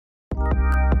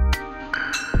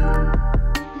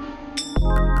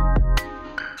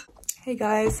Hey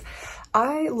guys,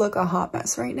 I look a hot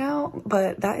mess right now,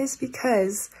 but that is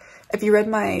because if you read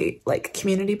my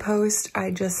community post, I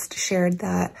just shared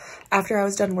that after I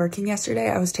was done working yesterday,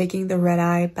 I was taking the red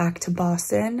eye back to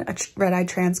Boston, a red eye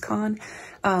transcon,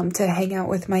 to hang out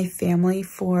with my family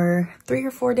for 3 or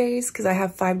 4 days because I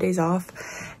have 5 days off.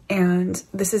 And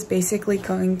this is basically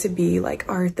going to be like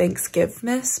our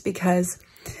Thanksgivmas because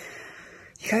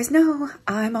you guys know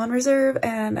I'm on reserve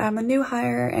and I'm a new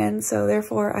hire, and so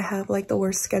therefore I have like the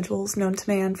worst schedules known to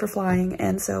man for flying,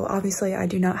 and so obviously I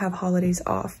do not have holidays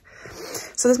off.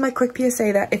 So this is my quick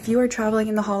PSA that if you are traveling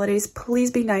in the holidays, please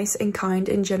be nice and kind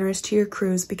and generous to your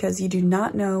crews because you do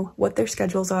not know what their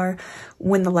schedules are,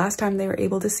 when the last time they were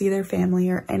able to see their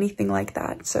family or anything like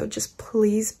that. So just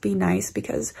please be nice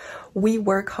because we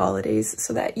work holidays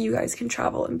so that you guys can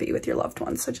travel and be with your loved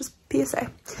ones. So just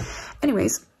PSA.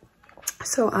 Anyways.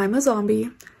 So I'm a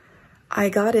zombie. I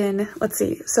got in, let's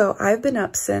see. So I've been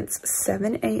up since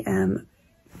 7 a.m.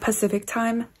 Pacific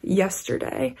time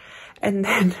yesterday. And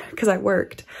then, cause I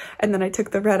worked, and then I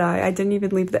took the red eye. I didn't even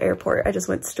leave the airport. I just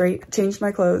went straight, changed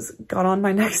my clothes, got on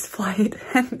my next flight,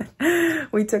 and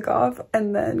we took off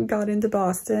and then got into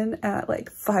Boston at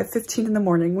like 5:15 in the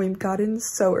morning. We got in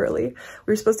so early.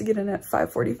 We were supposed to get in at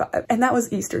 5:45, and that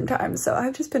was Eastern time. So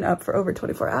I've just been up for over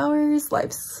 24 hours.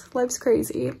 Life's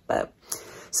crazy. But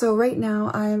so right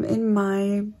now I'm in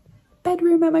my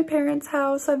bedroom at my parents'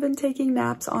 house. I've been taking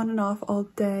naps on and off all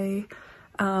day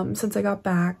since I got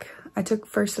back. I took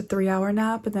first a 3-hour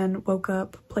nap and then woke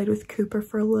up, played with Cooper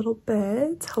for a little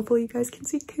bit. Hopefully you guys can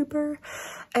see Cooper.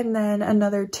 And then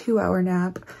another 2-hour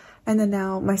nap. And then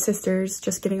now my sister's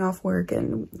just getting off work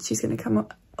and she's gonna come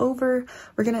over.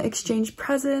 We're gonna exchange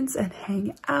presents and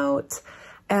hang out.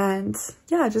 And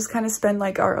yeah, just kind of spend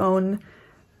like our own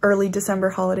early December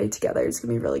holiday together. It's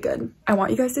gonna be really good. I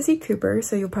want you guys to see Cooper,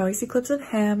 so you'll probably see clips of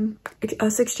him,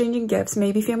 us exchanging gifts,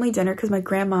 maybe family dinner, because my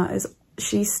grandma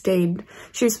she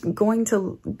was going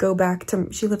to go back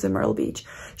to, she lives in Myrtle Beach.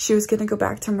 She was gonna go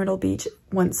back to Myrtle Beach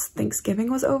once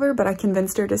Thanksgiving was over, but I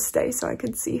convinced her to stay so I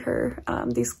could see her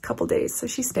these couple days. So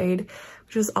she stayed,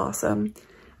 which was awesome.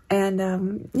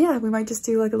 And yeah, we might just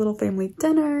do like a little family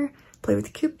dinner, play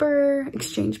with Cooper,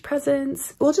 exchange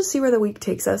presents. We'll just see where the week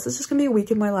takes us. It's just gonna be a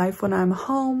week in my life when I'm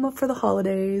home for the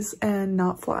holidays and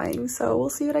not flying. So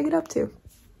we'll see what I get up to.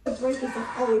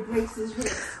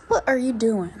 What are you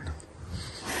doing?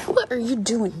 What are you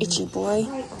doing, itchy boy?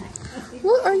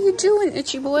 What are you doing,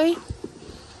 itchy boy?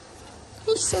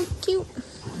 You're so cute.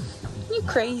 You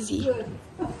crazy.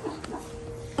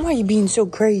 Why are you being so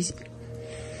crazy?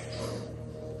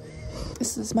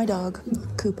 This is my dog,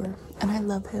 Cooper, and I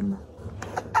love him.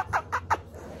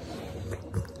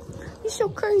 He's so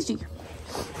crazy.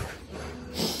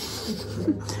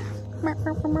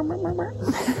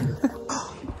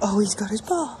 Oh, he's got his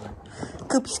ball.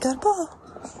 Coopy's got a ball.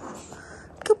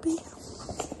 Coopy.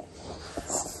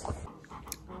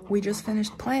 We just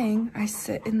finished playing. I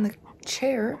sit in the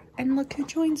chair and look who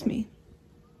joins me.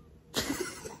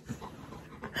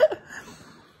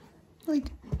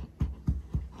 Like,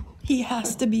 he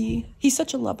has to be, he's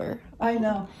such a lover. I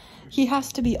know. He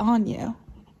has to be on you.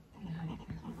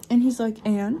 And he's like,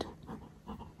 and?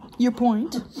 Your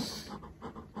point?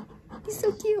 He's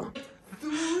so cute.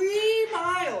 3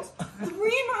 miles.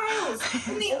 3 miles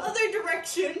in the other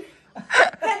direction.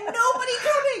 And nobody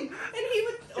coming. And he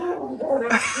would, oh,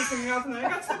 that was pissing me off. And then I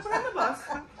got stuck behind the bus.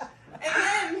 And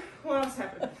then, what else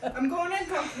happened? I'm going in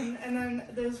Duncan, and then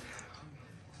there's,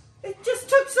 it just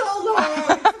took so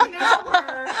long. An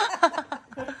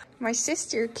hour. My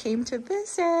sister came to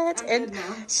visit and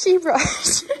she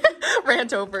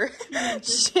ran over.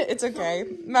 It's okay.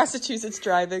 Massachusetts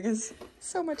driving is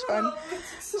so much fun.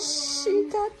 She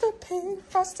got the pink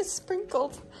frosted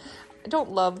sprinkled. I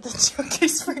don't love the chunky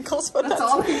sprinkles, but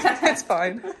that's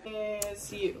fine.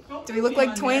 It's you. Do we look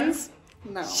like twins?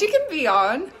 No. She can be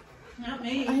on. Not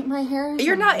me. My hair is,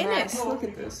 you're not in it. Look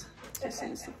at this. Just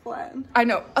seems to flatten. I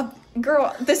know.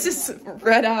 Girl, this is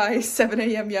red eye 7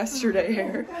 a.m. yesterday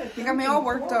hair. You got me all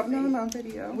worked up. No, I'm on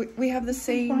video. We have the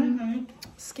same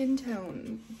skin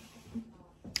tone.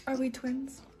 Are we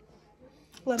twins?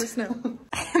 Let us know.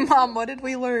 Mom, what did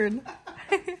we learn?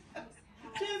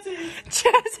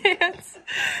 Jazz hands.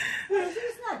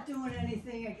 She's not doing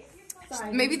anything.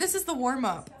 Maybe this is the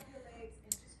warm-up.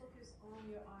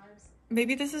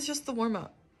 Maybe this is just the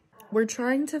warm-up. We're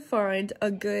trying to find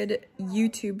a good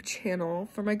YouTube channel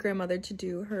for my grandmother to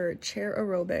do her chair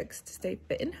aerobics to stay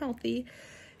fit and healthy.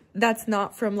 That's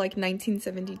not from like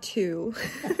 1972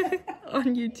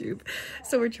 on YouTube.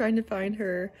 So we're trying to find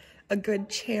her a good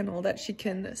channel that she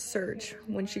can search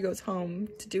when she goes home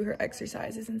to do her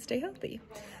exercises and stay healthy.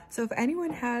 So if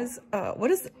anyone has,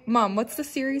 Mom, what's the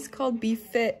series called? Be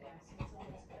Fit?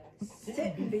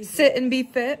 Sit and Be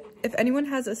Fit. If anyone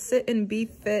has a Sit and Be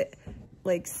Fit,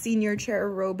 like senior chair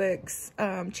aerobics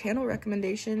channel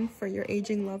recommendation for your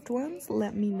aging loved ones,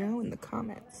 let me know in the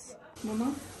comments.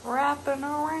 Mama? Wrapping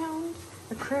around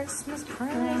the Christmas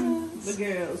presents. The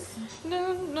girls.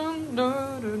 Dun, dun,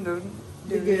 dun, dun, dun.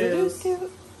 The girls.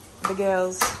 The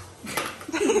girls.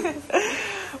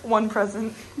 One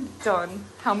present. Done.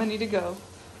 How many to go?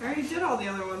 I already did all the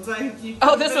other ones.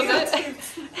 Oh, this was it?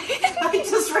 I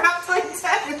just wrapped like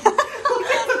 10. Look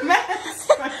at the mess.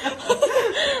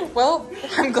 Well,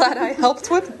 I'm glad I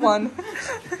helped with one.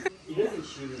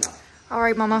 All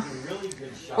right, Mama.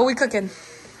 What are we cooking?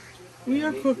 We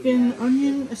are cooking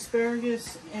onion,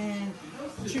 asparagus, and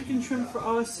chicken shrimp for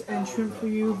us and shrimp for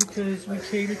you because we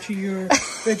cater to your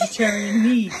vegetarian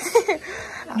needs.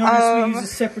 Notice we use a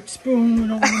separate spoon. We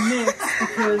don't want to mix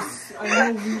because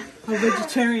I know how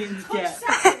vegetarians get.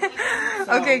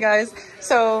 So. Okay, guys.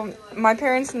 So my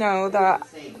parents know that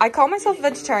I call myself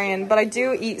vegetarian, but I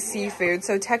do eat seafood.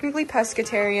 So technically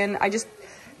pescatarian.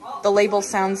 The label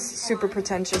sounds super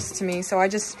pretentious to me, so I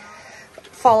just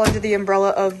fall under the umbrella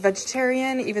of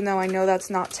vegetarian, even though I know that's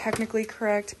not technically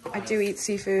correct. I do eat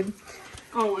seafood.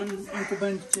 Oh, and Uncle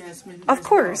Ben's jasmine. Of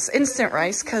course, instant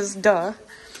rice, because duh.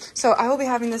 So I will be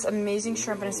having this amazing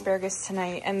shrimp and asparagus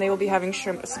tonight, and they will be having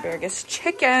shrimp asparagus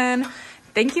chicken.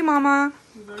 Thank you, Mama.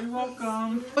 You're very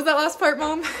welcome. What was that last part,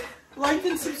 Mom? Like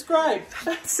and subscribe.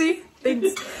 See?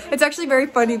 Thanks. It's actually very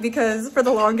funny because for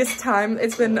the longest time,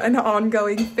 it's been an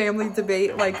ongoing family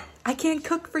debate. Like, I can't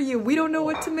cook for you. We don't know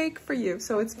what to make for you.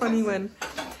 So it's funny when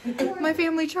my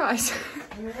family tries.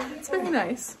 It's very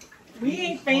nice. We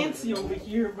ain't fancy over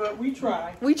here, but we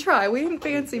try. We try. We ain't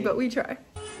fancy, but we try.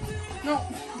 No.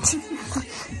 I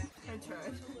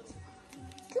tried.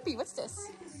 Coopy, what's this?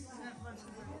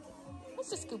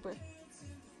 What's this, Cooper?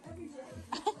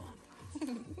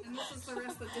 And this is the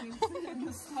rest that didn't fit in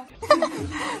the stuff.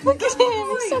 Look at him,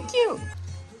 he's so cute.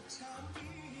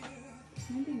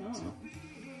 Maybe not.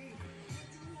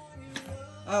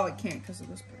 Oh, it can't because of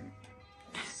this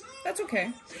part. That's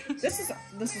okay. This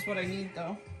is what I need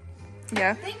though.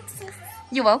 Yeah. Thanks.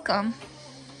 You're welcome.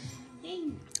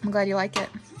 I'm glad you like it.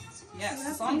 Yes,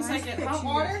 as long as I get hot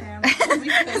water.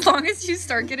 As long as you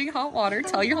start getting hot water,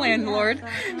 tell your landlord.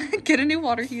 Get a new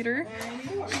water heater.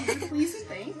 Please,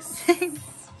 thanks.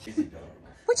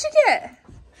 What'd you get?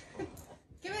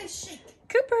 Give it a shake.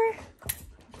 Cooper.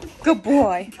 Good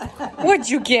boy. What'd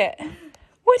you get?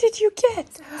 What did you get?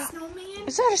 Is that a snowman?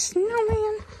 Is that a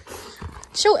snowman?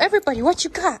 Show everybody what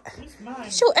you got.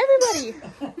 Show everybody.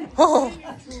 Oh,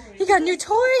 you got a new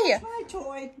toy. My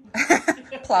toy.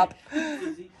 Plop.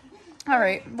 All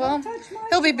right, well,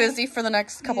 he'll be busy for the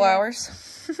next couple hours.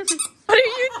 What are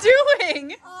you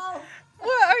doing?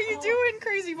 What are you doing,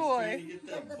 crazy boy?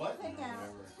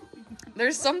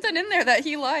 There's something in there that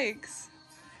he likes.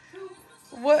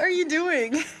 What are you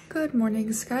doing? Good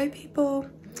morning, sky people.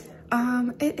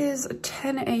 It is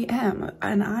 10 a.m.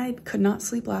 and I could not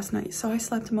sleep last night, so I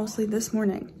slept mostly this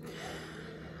morning.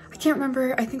 I can't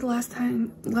remember. I think the last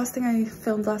thing I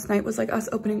filmed last night was like us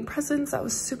opening presents. That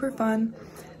was super fun.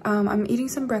 I'm eating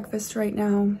some breakfast right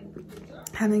now,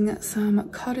 having some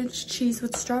cottage cheese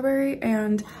with strawberry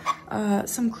and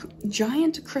some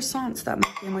giant croissants that my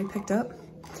family picked up.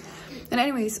 And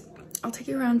anyways, I'll take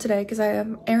you around today because I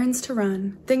have errands to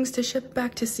run, things to ship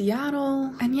back to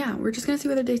Seattle, and yeah, we're just gonna see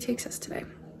where the day takes us today.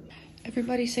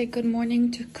 Everybody say good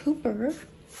morning to Cooper.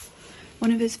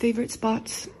 One of his favorite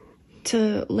spots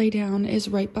to lay down is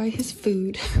right by his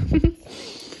food.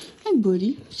 Hi,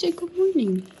 buddy. Say good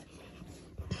morning.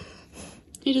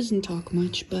 He doesn't talk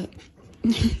much, but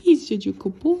he's such a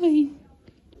good boy.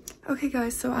 Okay,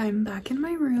 guys, so I'm back in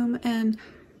my room, and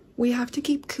we have to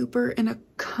keep Cooper in a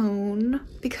cone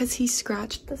because he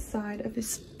scratched the side of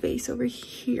his face over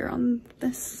here on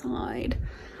this side.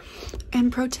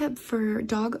 And pro tip for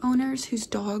dog owners whose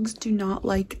dogs do not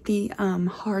like the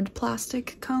hard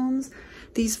plastic cones,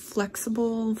 these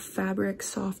flexible fabric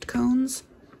soft cones,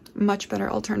 much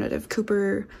better alternative.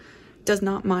 Cooper does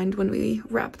not mind when we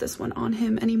wrap this one on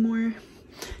him anymore.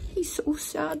 He's so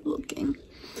sad looking.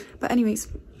 But anyways,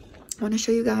 I want to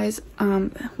show you guys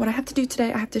what I have to do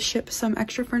today. I have to ship some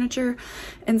extra furniture,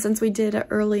 and since we did an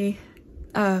early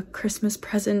Christmas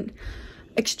present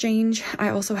exchange, I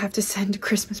also have to send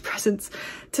Christmas presents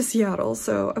to Seattle,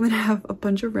 so I'm gonna have a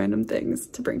bunch of random things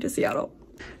to bring to Seattle.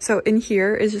 So in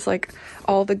here is just like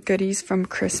all the goodies from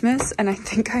Christmas, and I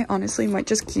think I honestly might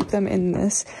just keep them in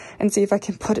this and see if I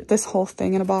can put this whole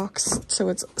thing in a box so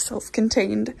it's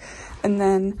self-contained. And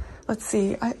then let's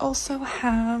see, I also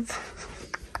have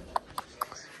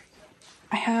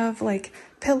like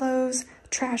pillows,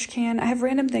 trash can. I have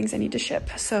random things I need to ship,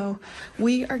 so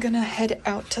we are gonna head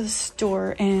out to the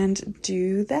store and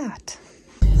do that.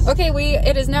 Okay,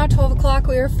 it is now 12 o'clock.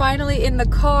 We are finally in the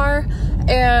car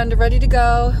and ready to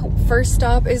go. First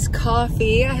stop is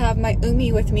coffee. I have my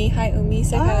Umi with me. Hi, Umi.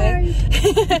 Say hi.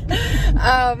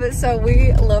 So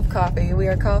we love coffee. We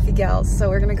are coffee gals. So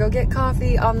we're gonna go get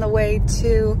coffee on the way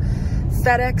to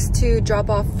FedEx to drop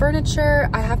off furniture.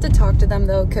 I have to talk to them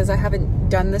though, because I haven't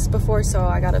done this before, so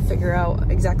I gotta figure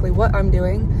out exactly what I'm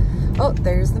doing. Oh,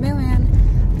 there's the mailman.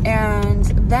 And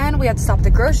then we had to stop at the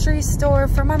grocery store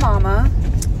for my mama,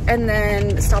 and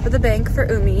then stop at the bank for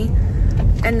Umi,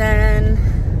 and then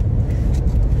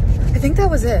I think that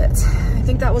was it. I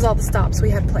think that was all the stops we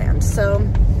had planned. So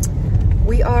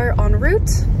we are en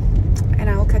route, and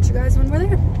I will catch you guys when we're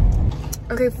there.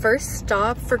 Okay, first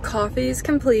stop for coffee is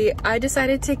complete. I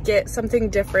decided to get something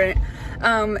different.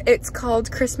 It's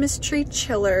called Christmas Tree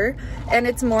Chiller, and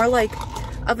it's more like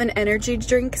of an energy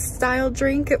drink style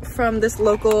drink from this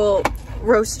local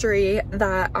roastery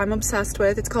that I'm obsessed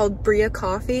with. It's called Bria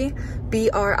Coffee,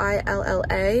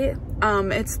 B-R-I-L-L-A.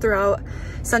 It's throughout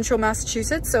central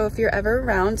Massachusetts, so if you're ever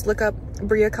around, look up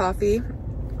Bria Coffee.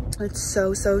 It's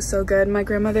so good. My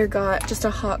grandmother got just a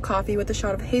hot coffee with a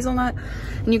shot of hazelnut,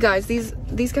 and you guys, these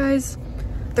guys,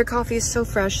 their coffee is so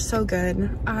fresh, so good.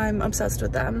 I'm obsessed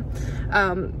with them.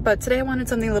 But today I wanted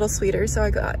something a little sweeter, so I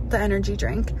got the energy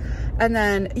drink. And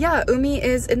then, yeah, Umi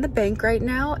is in the bank right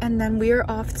now, and then we are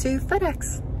off to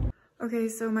FedEx. Okay,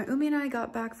 so my Umi and I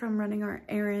got back from running our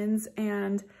errands,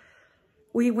 and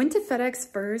we went to FedEx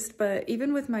first, but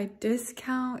even with my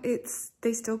discount,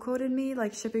 they still quoted me,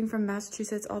 like shipping from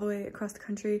Massachusetts all the way across the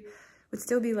country would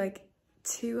still be like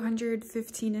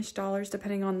 $215-ish,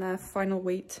 depending on the final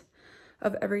weight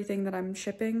of everything that I'm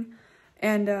shipping.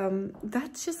 And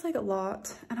that's just like a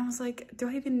lot. And I was like, do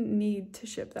I even need to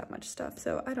ship that much stuff?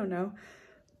 So I don't know.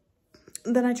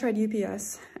 Then I tried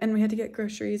UPS, and we had to get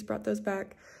groceries, brought those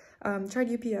back.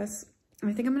 Tried UPS.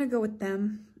 I think I'm gonna go with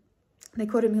them. They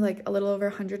quoted me like a little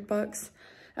over $100. And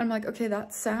I'm like, okay,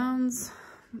 that sounds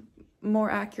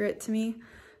more accurate to me.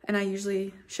 And I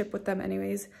usually ship with them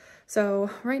anyways.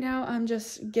 So right now I'm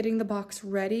just getting the box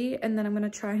ready, and then I'm gonna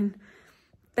try and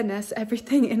finesse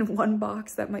everything in one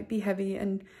box that might be heavy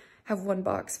and have one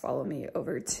box follow me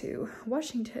over to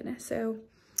Washington. So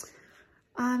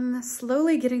I'm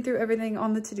slowly getting through everything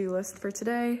on the to-do list for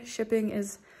today. Shipping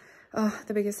is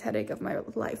the biggest headache of my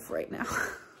life right now.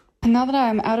 And now that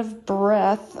I'm out of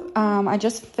breath, I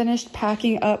just finished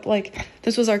packing up. Like,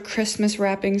 this was our Christmas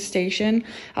wrapping station.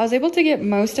 I was able to get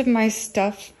most of my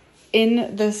stuff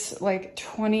in this like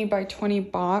 20 by 20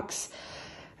 box,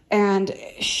 and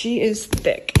she is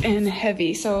thick and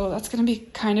heavy, so that's gonna be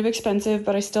kind of expensive,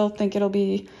 but I still think it'll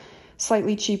be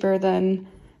slightly cheaper than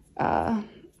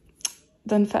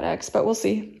FedEx, but we'll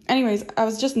see. Anyways, I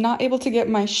was just not able to get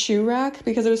my shoe rack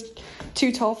because it was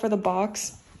too tall for the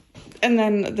box. And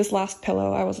then this last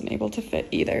pillow I wasn't able to fit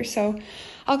either. So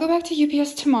I'll go back to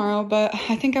UPS tomorrow, but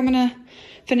I think I'm gonna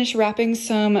finish wrapping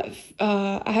some,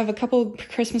 I have a couple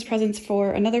Christmas presents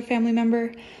for another family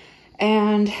member,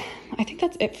 and I think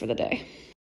that's it for the day.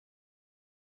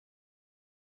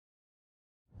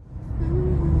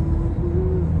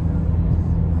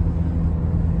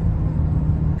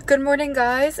 Good morning,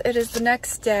 guys. It is the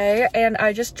next day, and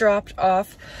I just dropped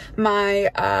off my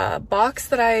box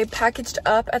that I packaged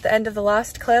up at the end of the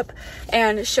last clip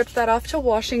and shipped that off to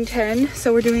Washington.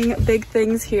 So we're doing big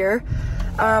things here.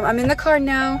 I'm in the car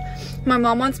now. My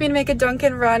mom wants me to make a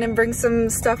Dunkin' run and bring some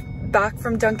stuff back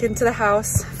from Dunkin' to the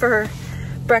house for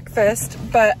breakfast.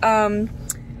 But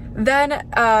then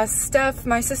Steph,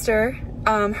 my sister,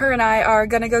 her and I are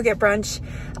gonna go get brunch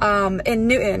in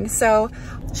Newton. So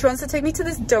she wants to take me to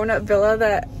this donut villa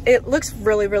that it looks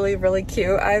really, really, really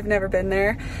cute. I've never been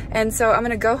there. And so I'm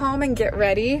gonna go home and get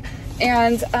ready.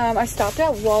 And I stopped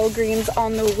at Walgreens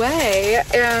on the way,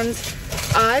 and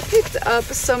I picked up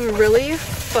some really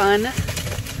fun,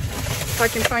 if I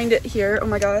can find it here, oh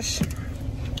my gosh.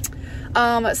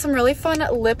 Some really fun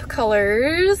lip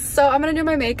colors. So I'm gonna do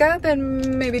my makeup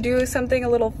and maybe do something a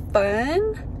little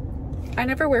fun. I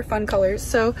never wear fun colors,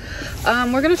 so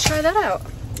we're gonna try that out.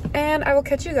 And I will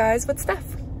catch you guys with Steph.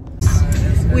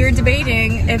 We're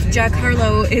debating if Jack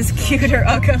Harlow is cute or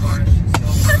ugly.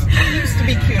 He used to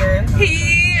be cuter.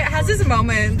 He has his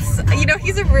moments. You know,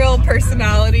 he's a real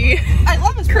personality. I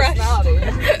love his personality.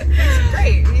 He's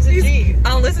great. He's a G.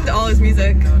 I'll listen to all his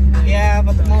music. Yeah,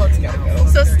 but the mullet's gotta go.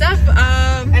 So Steph,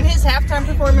 And his halftime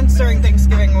performance during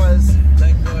Thanksgiving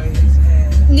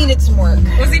needed some work.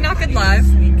 was he not good live?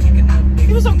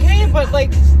 He was okay, but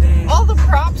like all the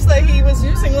props that he was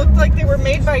using looked like they were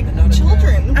made by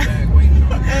children.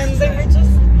 And they were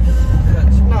just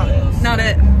not it. Not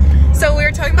it. So we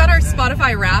were talking about our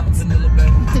Spotify Wrapped,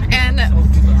 and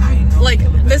like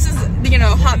this is, you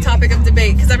know, hot topic of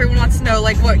debate because everyone wants to know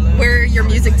like where your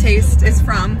music taste is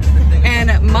from.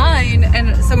 And mine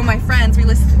and some of my friends,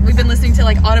 we've been listening to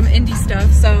like autumn indie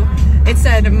stuff. So it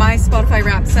said my Spotify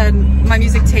Wrapped said my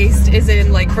music taste is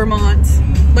in like Vermont,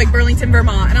 like Burlington,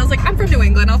 Vermont, and I was like, I'm from New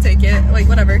England, I'll take it, like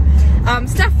whatever.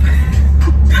 Steph,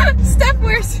 Steph,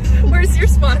 where's your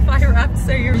Spotify Wrapped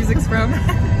say your music's from?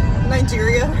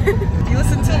 Nigeria. You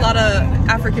listen to a lot of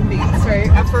African beats, right?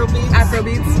 Afro beats. Afro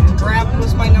beats. Rap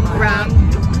was my number Rap.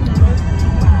 one.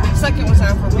 Second was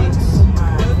Afro beats.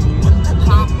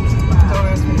 Pop. Don't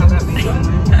ask me how that became.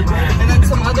 And then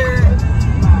some other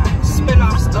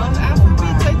spin-offs of Afro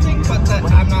beats, I think, but that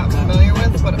I'm not familiar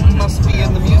with, but it must be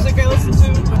in the music I listen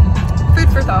to. Food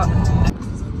for thought.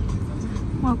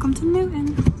 Welcome to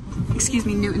Newton. Excuse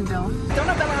me, Newtonville.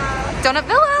 Donut Villa. Donut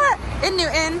Villa in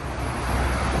Newton.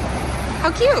 How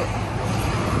cute.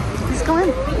 Please go in.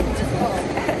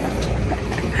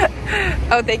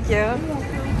 Oh, thank you.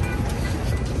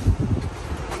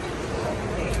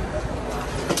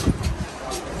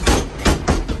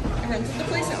 I rented the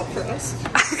place out for us.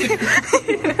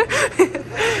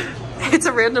 It's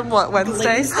a random what,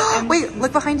 Wednesday? Wait,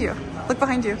 look behind you. Look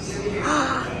behind you.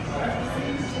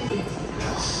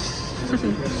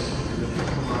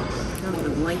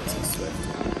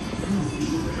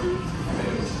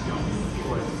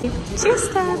 Cheers,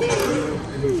 Dad.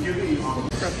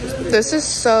 This is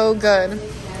so good.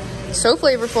 So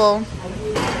flavorful.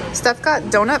 Steph got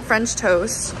donut French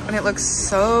toast and it looks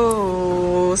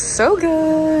so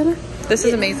good. This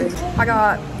is amazing. I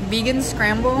got vegan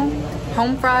scramble,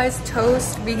 home fries,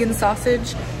 toast, vegan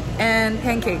sausage, and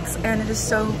pancakes, and it is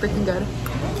so freaking good.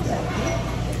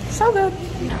 So good.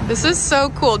 This is so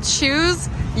cool. Choose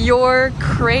your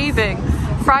craving.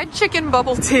 Fried chicken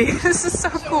bubble tea. This is so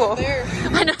cool.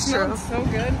 I know. True. So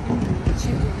good.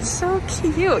 So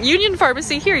cute. Union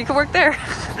Pharmacy, here, you can work there.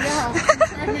 Yeah.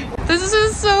 This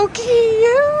is so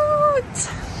cute.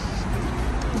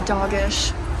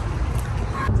 Doggish.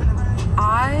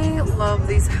 I love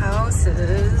these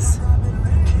houses.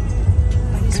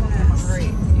 This one's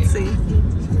great. Yeah. See?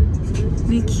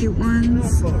 Any cute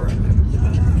ones?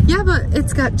 Yeah, but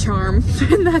it's got charm,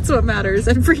 and that's what matters,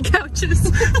 and free couches.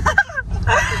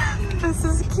 This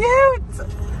is cute.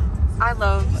 I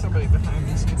love. Somebody behind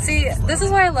me. See, this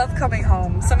is why I love coming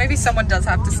home. So maybe someone does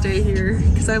have to stay here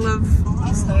because I love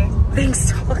things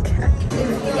to look at.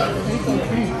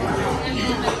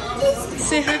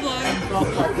 Say hi, vlog.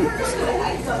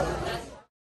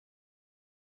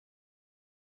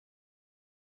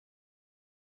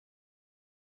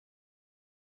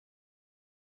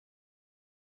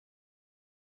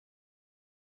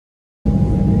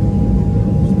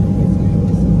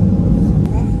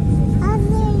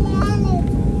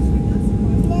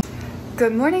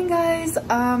 Good morning, guys.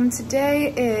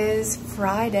 Today is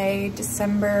Friday,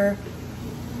 December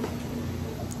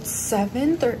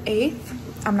 7th or 8th.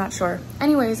 I'm not sure.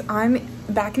 Anyways, I'm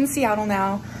back in Seattle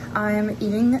now. I'm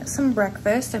eating some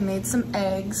breakfast. I made some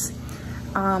eggs.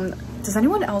 Does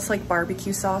anyone else like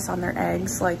barbecue sauce on their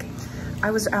eggs? Like,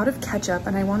 I was out of ketchup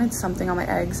and I wanted something on my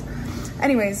eggs.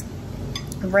 Anyways,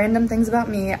 random things about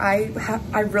me. I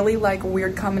really like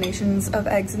weird combinations of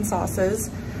eggs and sauces.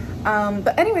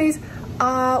 But anyways,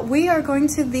 we are going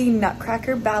to the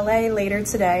Nutcracker ballet later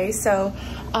today. So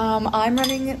I'm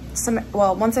running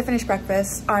well, once I finish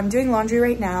breakfast, I'm doing laundry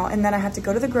right now, and then I have to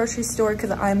go to the grocery store because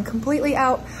I'm completely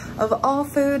out of all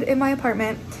food in my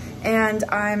apartment, and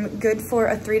I'm good for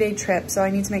a 3-day trip. So I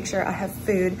need to make sure I have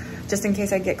food just in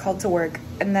case I get called to work.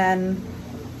 And then,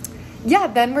 yeah,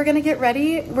 then we're gonna get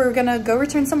ready. We're gonna go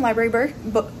return some library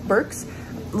books,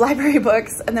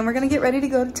 and then we're gonna get ready to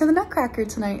go to the Nutcracker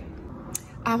tonight.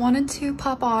 I wanted to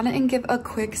pop on and give a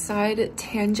quick side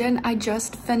tangent. I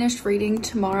just finished reading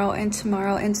Tomorrow and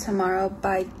Tomorrow and Tomorrow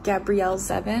by Gabrielle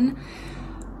Zevin.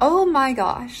 Oh my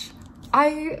gosh.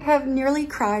 I have nearly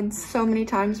cried so many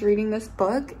times reading this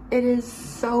book. It is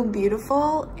so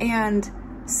beautiful and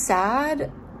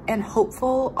sad and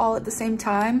hopeful all at the same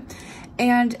time.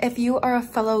 And if you are a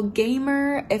fellow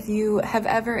gamer, if you have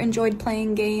ever enjoyed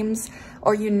playing games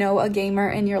or you know a gamer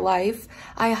in your life,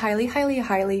 I highly, highly,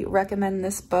 highly recommend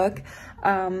this book.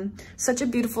 Such a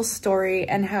beautiful story,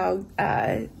 and how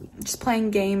just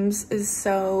playing games is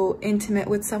so intimate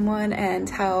with someone, and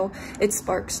how it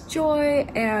sparks joy,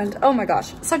 and oh my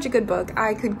gosh, such a good book.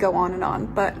 I could go on and on,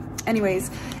 but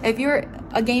anyways, if you're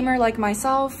a gamer like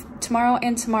myself, Tomorrow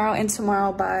and Tomorrow and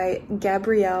Tomorrow by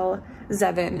Gabrielle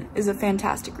Zevin is a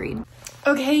fantastic read.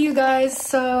 Okay, you guys,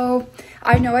 so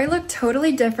I know I look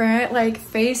totally different, like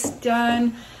face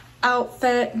done,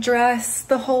 outfit, dress,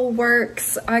 the whole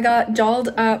works. I got dolled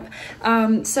up.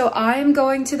 So I'm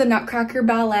going to the Nutcracker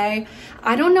ballet.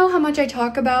 I don't know how much I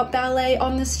talk about ballet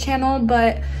on this channel,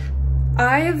 but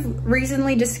I've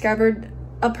recently discovered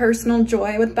a personal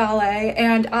joy with ballet,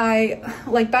 and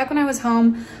like back when I was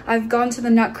home, I've gone to the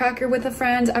Nutcracker with a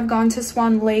friend, I've gone to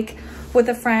Swan Lake with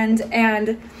a friend,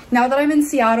 and now that I'm in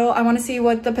Seattle, I want to see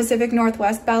what the Pacific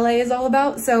Northwest Ballet is all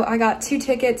about. So I got 2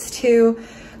 tickets to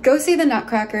go see the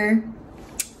Nutcracker.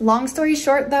 Long story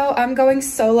short though, I'm going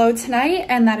solo tonight,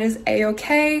 and that is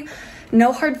a-okay.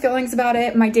 No hard feelings about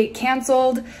it. My date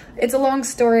canceled. It's a long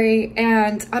story,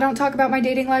 and I don't talk about my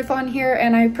dating life on here,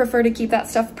 and I prefer to keep that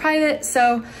stuff private.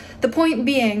 So the point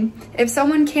being, if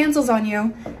someone cancels on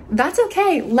you, that's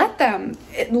okay. Let them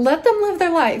live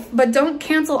their life, but don't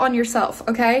cancel on yourself,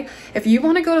 okay? If you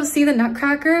want to go see the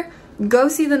Nutcracker, go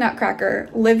see the Nutcracker.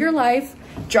 Live your life,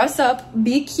 dress up,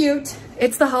 be cute.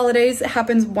 It's the holidays. It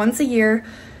happens once a year.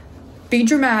 Be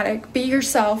dramatic, be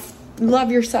yourself.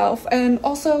 Love yourself, and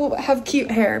also have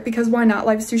cute hair, because why not?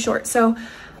 Life's too short. So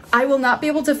I will not be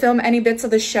able to film any bits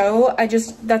of the show.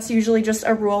 That's usually just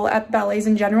a rule at ballets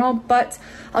in general, but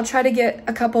I'll try to get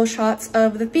a couple shots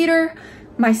of the theater.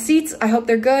 My seats, I hope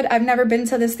they're good. I've never been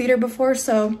to this theater before,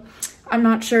 so I'm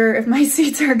not sure if my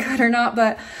seats are good or not,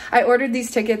 but I ordered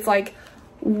these tickets like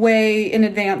way in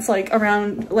advance, like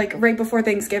around, like right before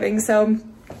Thanksgiving. So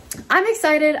I'm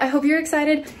excited. I hope you're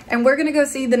excited, and we're gonna go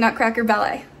see the Nutcracker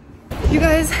ballet. You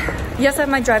guys, yes, I have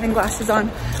my driving glasses on,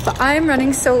 but I am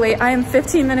running so late. I am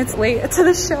 15 minutes late to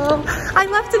the show. I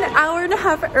left an hour and a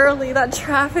half early. That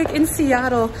traffic in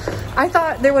Seattle. I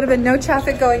thought there would have been no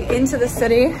traffic going into the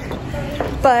city,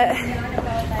 but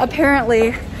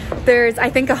apparently there's, I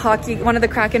think, one of the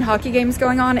Kraken hockey games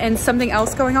going on, and something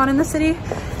else going on in the city.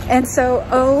 And so,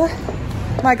 oh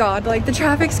my God, like the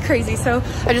traffic's crazy. So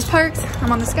I just parked,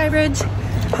 I'm on the Sky Bridge.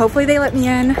 Hopefully they let me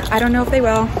in. I don't know if they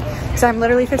will. So I'm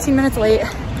literally 15 minutes late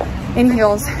in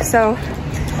heels. So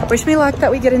wish me luck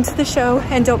that we get into the show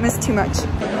and don't miss too much.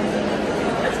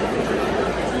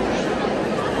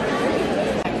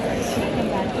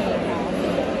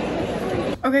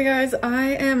 Okay guys, I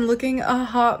am looking a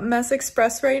hot mess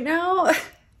express right now.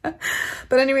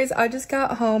 But anyways, I just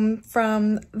got home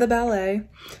from the ballet.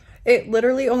 It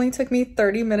literally only took me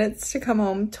 30 minutes to come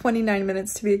home, 29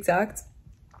 minutes to be exact.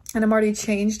 And I'm already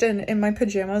changed and in my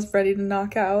pajamas, ready to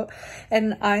knock out.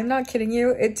 And I'm not kidding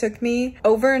you, it took me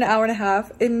over an hour and a half.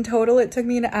 In total, it took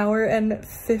me an hour and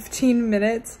 15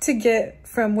 minutes to get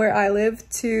from where I live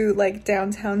to like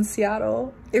downtown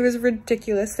Seattle. It was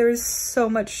ridiculous. There was so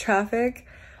much traffic.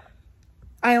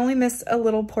 I only missed a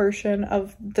little portion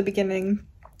of the beginning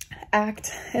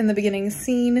act in the beginning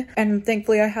scene, and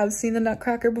thankfully I have seen the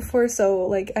Nutcracker before, so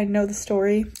like I know the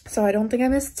story, so I don't think I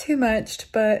missed too much,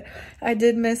 but I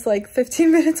did miss like 15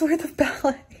 minutes worth of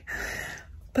ballet.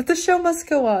 But the show must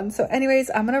go on. So anyways,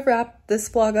 I'm gonna wrap this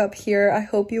vlog up here. I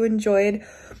hope you enjoyed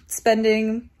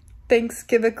spending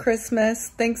Thanksgivmas,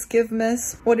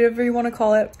 whatever you want to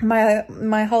call it,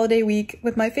 my holiday week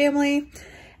with my family,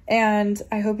 and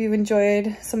I hope you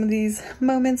enjoyed some of these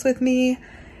moments with me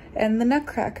and the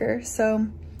Nutcracker. So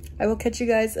I will catch you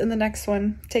guys in the next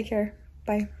one. Take care.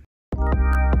 Bye.